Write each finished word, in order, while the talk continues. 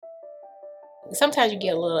Sometimes you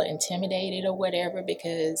get a little intimidated or whatever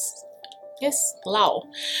because it's law.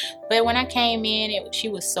 But when I came in, she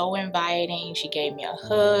was so inviting. She gave me a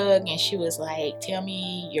hug and she was like, tell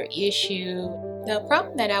me your issue. The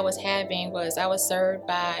problem that I was having was I was served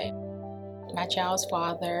by my child's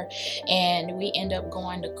father, and we ended up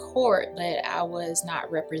going to court, but I was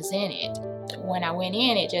not represented. When I went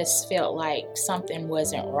in, it just felt like something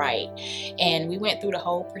wasn't right. And we went through the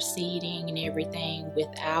whole proceeding and everything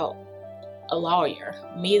without a lawyer.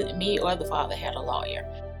 Me or the father had a lawyer.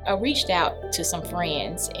 I reached out to some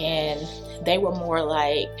friends and they were more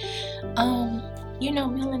like,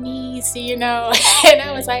 Milanese, and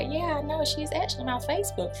I was like, yeah, I know, she's actually my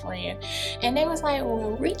Facebook friend. And they was like,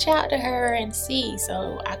 well, reach out to her and see.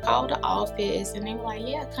 So I called the office and they were like,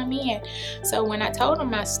 yeah, come in. So when I told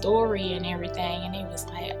them my story and everything, and they was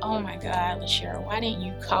like, oh my God, LaShairl, why didn't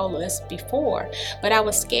you call us before? But I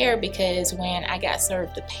was scared because when I got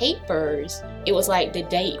served the papers, it was like the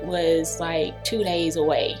date was like 2 days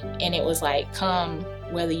away. And it was like, come,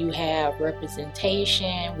 whether you have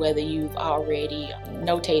representation, whether you've already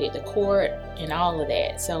notated the court and all of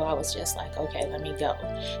that. So I was just like, okay, let me go.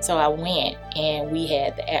 So I went and we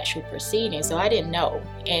had the actual proceeding. So I didn't know.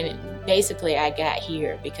 And basically I got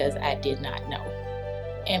here because I did not know.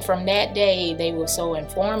 And from that day, they were so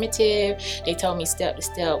informative. They told me step to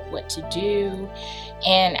step what to do.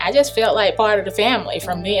 And I just felt like part of the family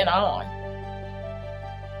from then on.